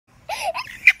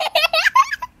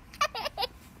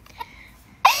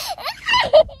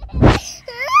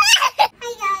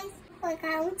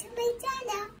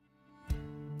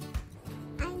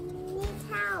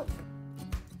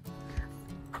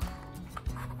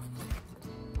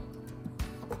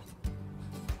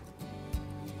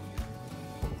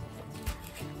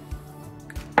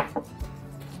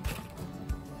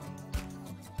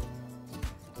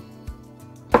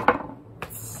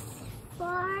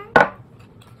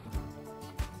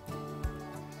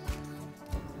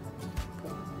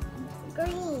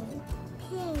green,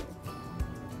 pink,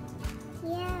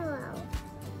 yellow,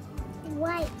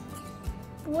 white,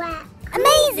 black.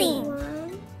 Amazing!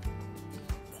 1,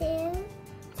 2,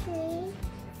 3,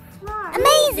 4.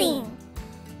 Amazing!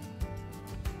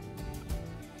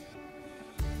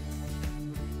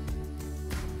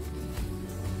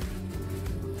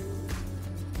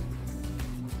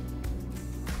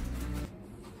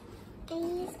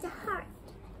 And use the heart.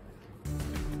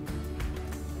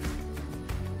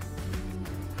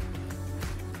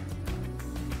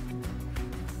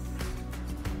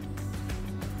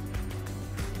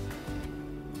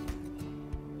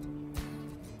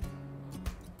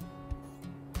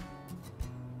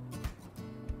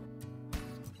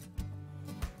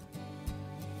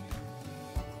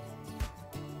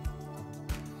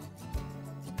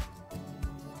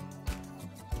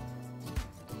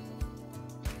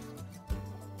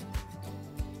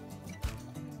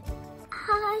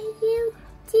 How are you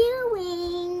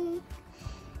doing?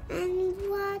 And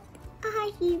what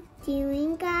are you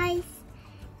doing, guys?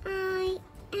 I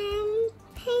am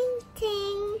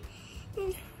painting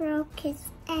and focus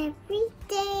every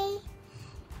day.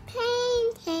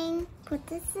 Painting. What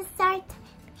does it start?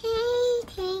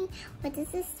 Painting. What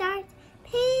does it start?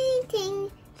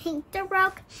 Painting. Paint the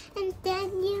rock, and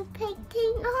then you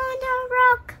painting on the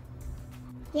rock.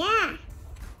 Yeah,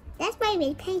 that's why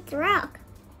we paint the rock.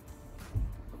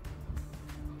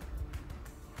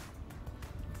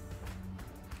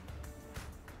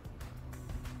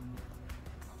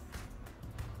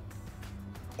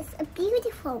 It's a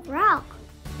beautiful rock.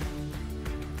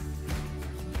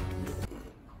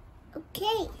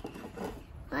 Okay,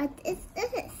 what is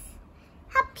this?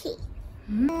 Happy.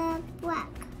 Black.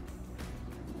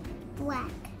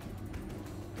 Black.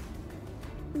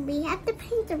 We have to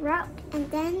paint the rock and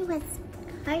then let's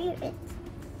color it.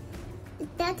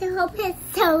 That's a whole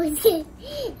pencil and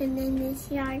then the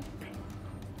sharp.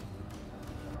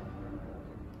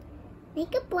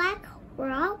 Make a black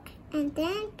rock and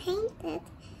then paint it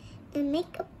and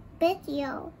make a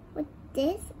video with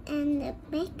this and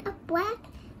make a black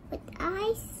with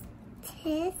eyes,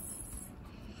 teeth,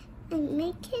 and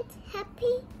make it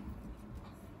happy.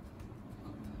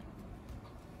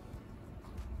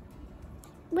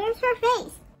 Where's her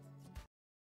face?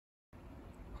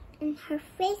 And her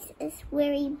face is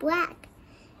very black.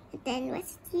 And then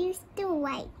let's use the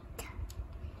white.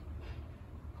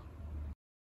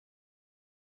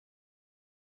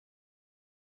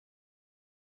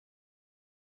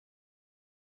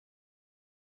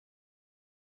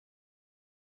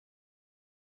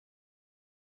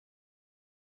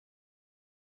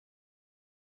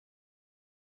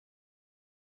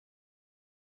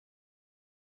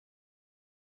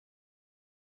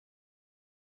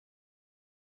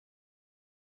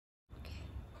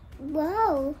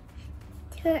 Whoa,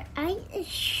 her eye is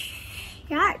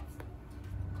sharp.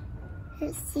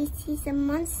 She sees a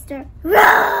monster.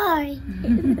 Roar!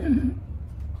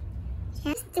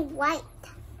 Here's the white.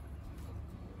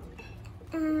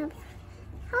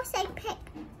 How should I pick?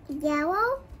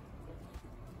 Yellow?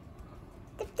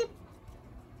 Dip, dip.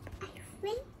 I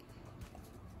think,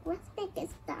 let's make it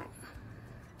dark.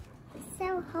 It's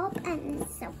so hot and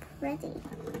it's so pretty.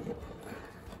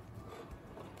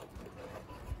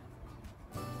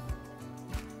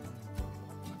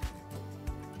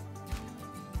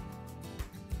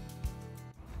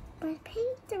 But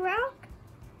paint the rock.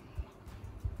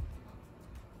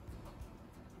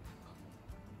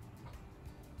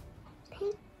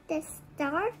 Paint the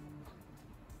star.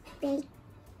 Make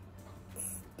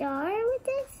star with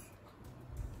this.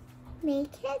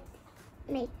 Make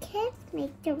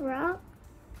the rock.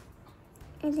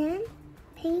 And then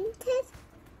paint it.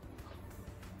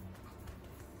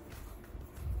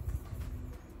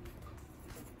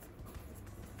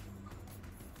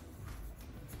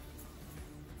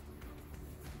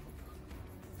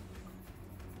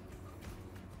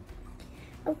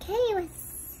 Okay,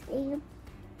 let's see.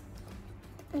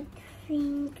 I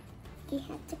think you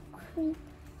have to clean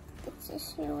the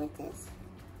tissue with this.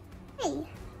 Hey,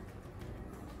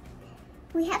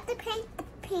 we have to paint the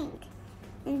pink,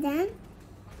 and then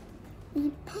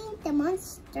we paint the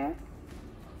monster.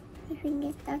 I think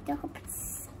it's not the hope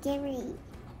it's scary,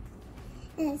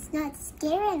 and it's not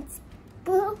scary. It's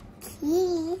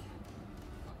spooky.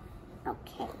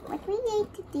 Okay, what we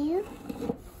need to do.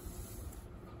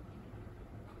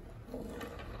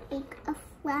 Make a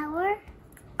flower.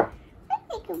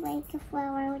 Make a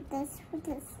flower with this.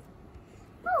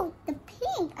 Oh, the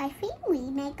pink. I think we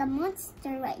make a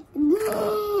monster right.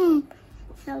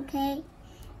 Okay.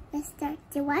 Let's start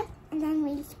the white and then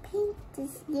we just paint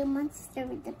this new monster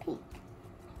with the pink.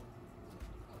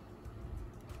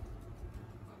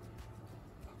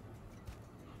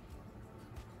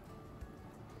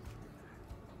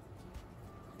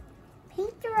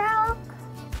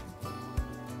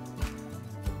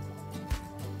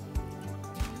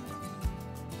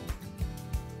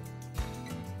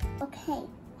 Okay,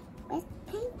 let's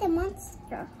paint the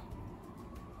monster.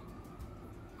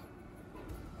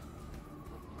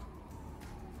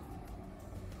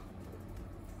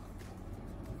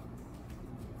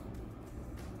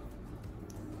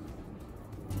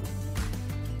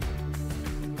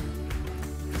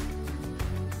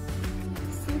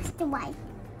 Use the white.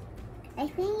 I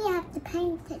think you have to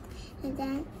paint it, and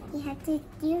then you have to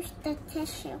use the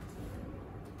tissue.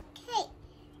 Okay,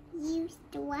 use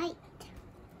the white.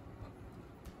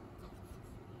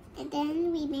 And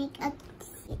then we make a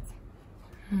teeth.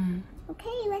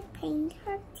 Okay, let's paint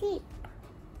her teeth.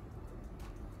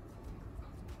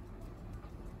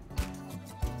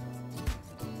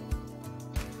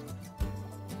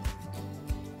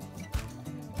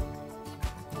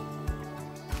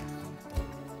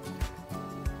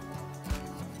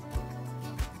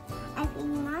 I think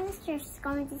monster's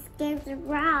going to scare the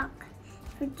rock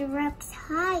for the rock's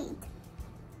hide.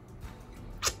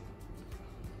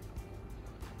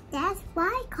 That's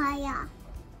why, Kaya.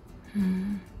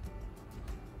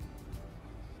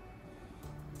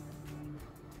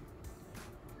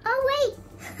 Oh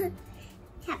wait!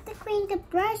 Have to clean the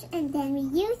brush and then we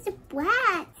use the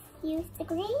black. Use the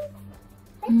green?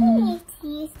 But we need to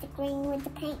use the green with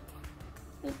the paint.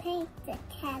 We paint the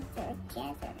cat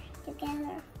together.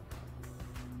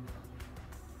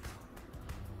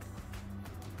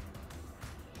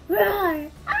 Roar!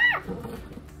 Ah!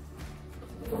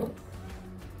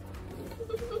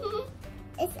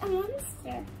 It's a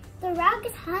monster. The rock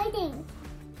is hiding.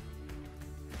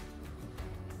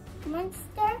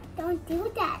 Monster, don't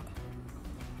do that.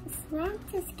 It's wrong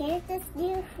to scare this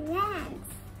new friends.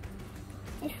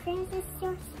 This friend is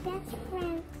your best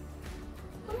friend.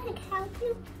 Look how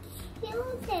you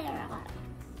cute they are.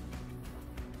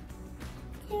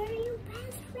 They're your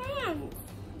best friends.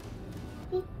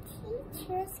 The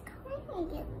teacher's calling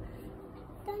you.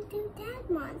 Don't do that,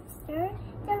 monster.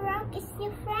 The rock is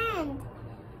your friend.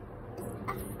 It's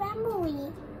a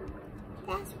family.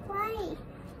 That's why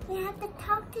you have to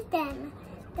talk to them.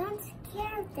 Don't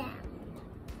scare them.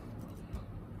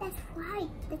 That's why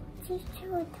the teacher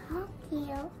will talk to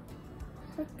you.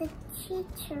 But the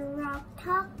teacher rock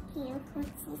talk to you for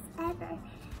this ever.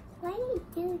 Why do you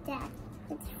do that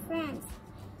with friends?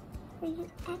 You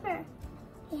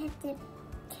have to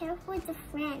care with the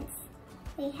friends.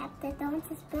 You have to don't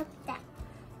just book them.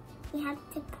 You have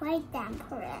to play them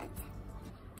for it.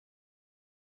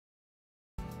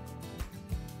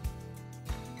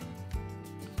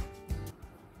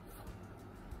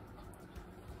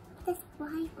 This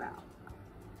white rock.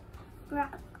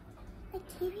 I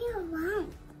give you a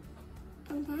lump,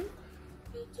 and then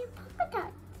make you polka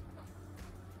dot.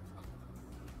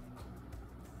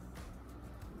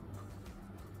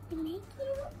 I make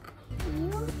you.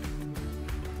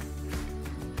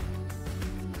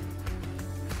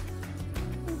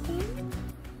 And then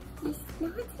you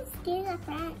not to scare the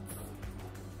friends.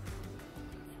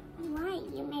 Why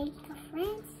you make a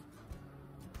friends?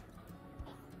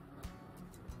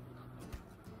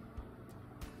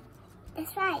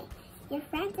 That's right. Your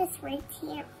friend is right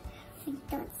here. You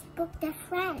don't spook the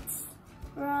friends.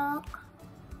 Rock.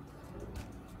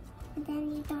 And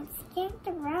then you don't scare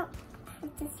the rock for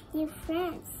just your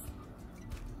friends.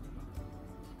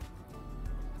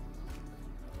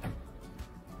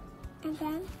 And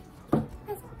then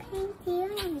let's paint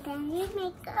you and then you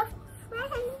make a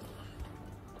friend.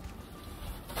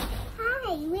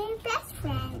 Hi, we're best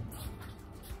friends.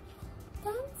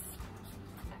 Don't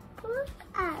spook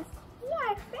us. We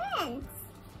are friends.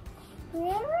 We're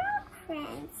rock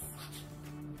friends.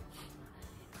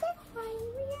 That's why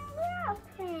we are rock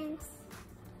friends.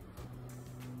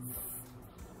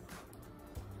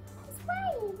 That's why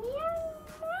we are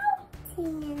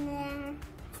melting in there.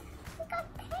 We got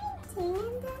painting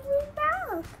and then we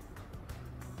broke.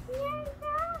 We are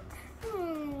rock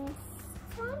friends.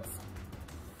 Don't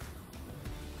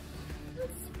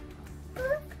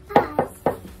spook us.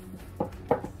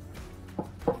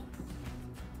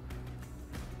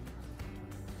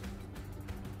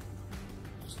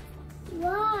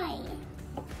 Why?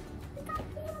 We got to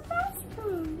be a best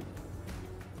friend.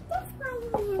 That's why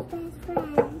we are best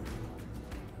friends.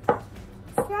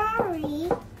 Sorry.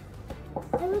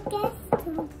 I would guess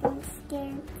something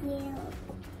scared you.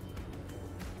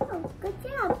 Oh, good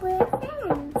job. We're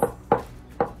friends.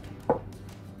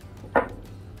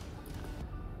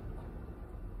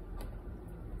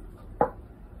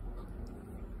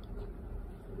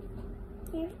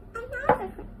 Here's another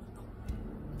friend.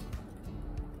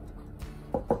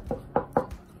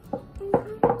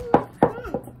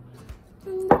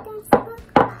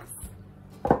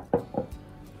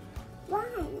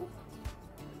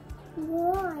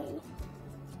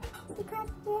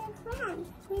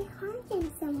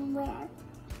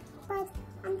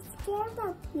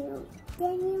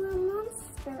 then you're a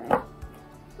monster.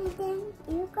 And then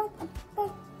you got a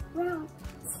big round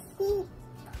teeth.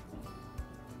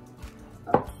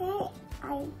 Okay,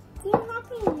 I do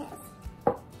happiness.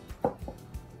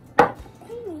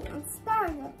 Penny and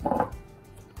started.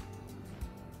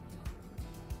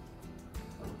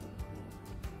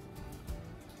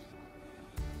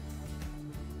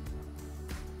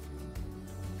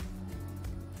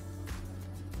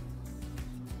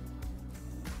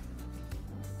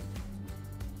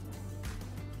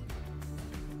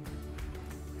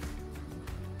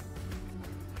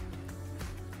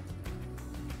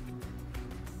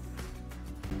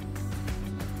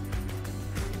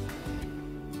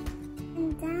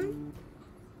 And then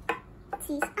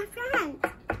she's a friend.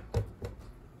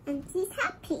 And she's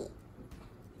happy.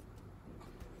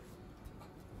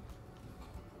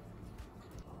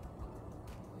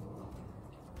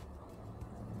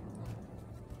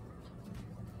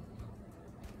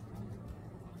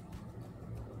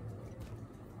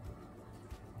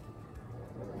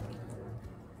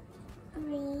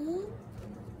 Green,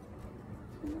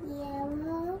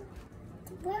 yellow,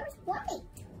 where's white?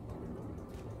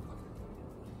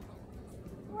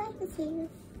 White is here.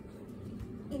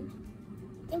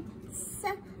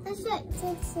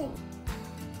 Let's see.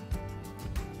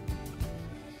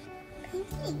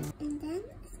 Painting, and then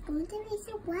it's going to be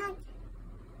so black.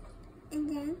 And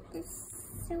then it's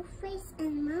so face,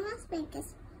 and Mama's make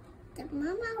us. The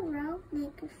Mama will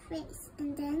make a face,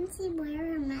 and then she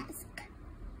wear a mask.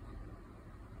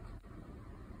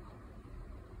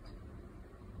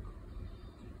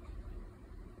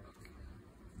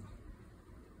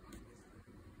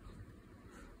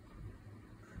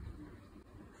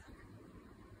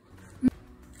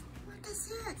 What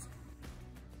is it?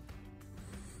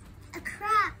 A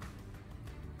crab.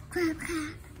 Crab.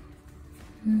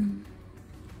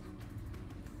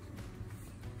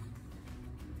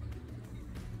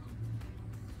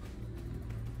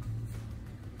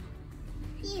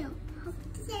 Phew, hope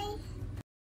today.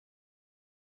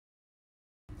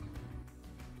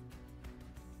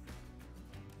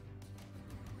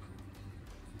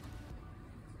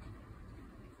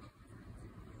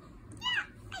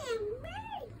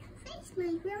 My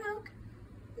rogue,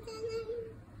 and then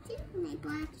I do my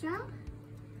black job.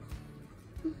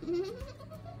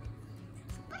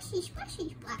 Splashy,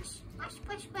 splash.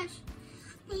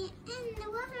 And in the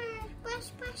water,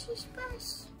 splash.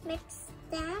 Mix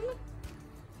them.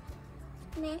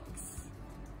 Mix.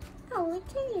 Oh, we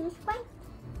can use white.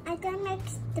 I can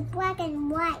mix the black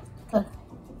and white.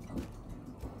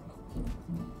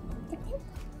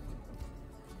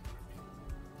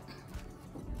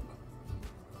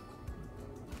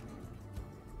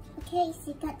 Okay,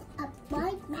 she got a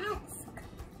white mask.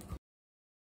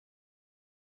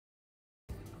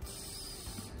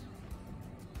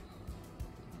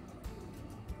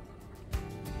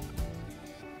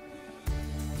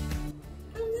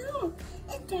 Oh no,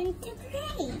 it turned to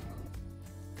gray.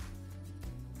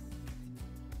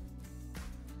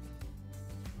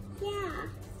 Yeah.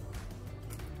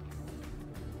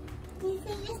 You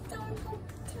think it's don't look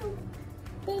too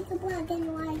big, black and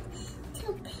white,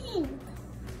 too pink.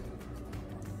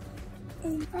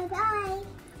 And bye-bye.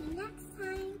 See you next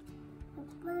time.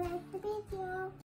 Hope you like the video.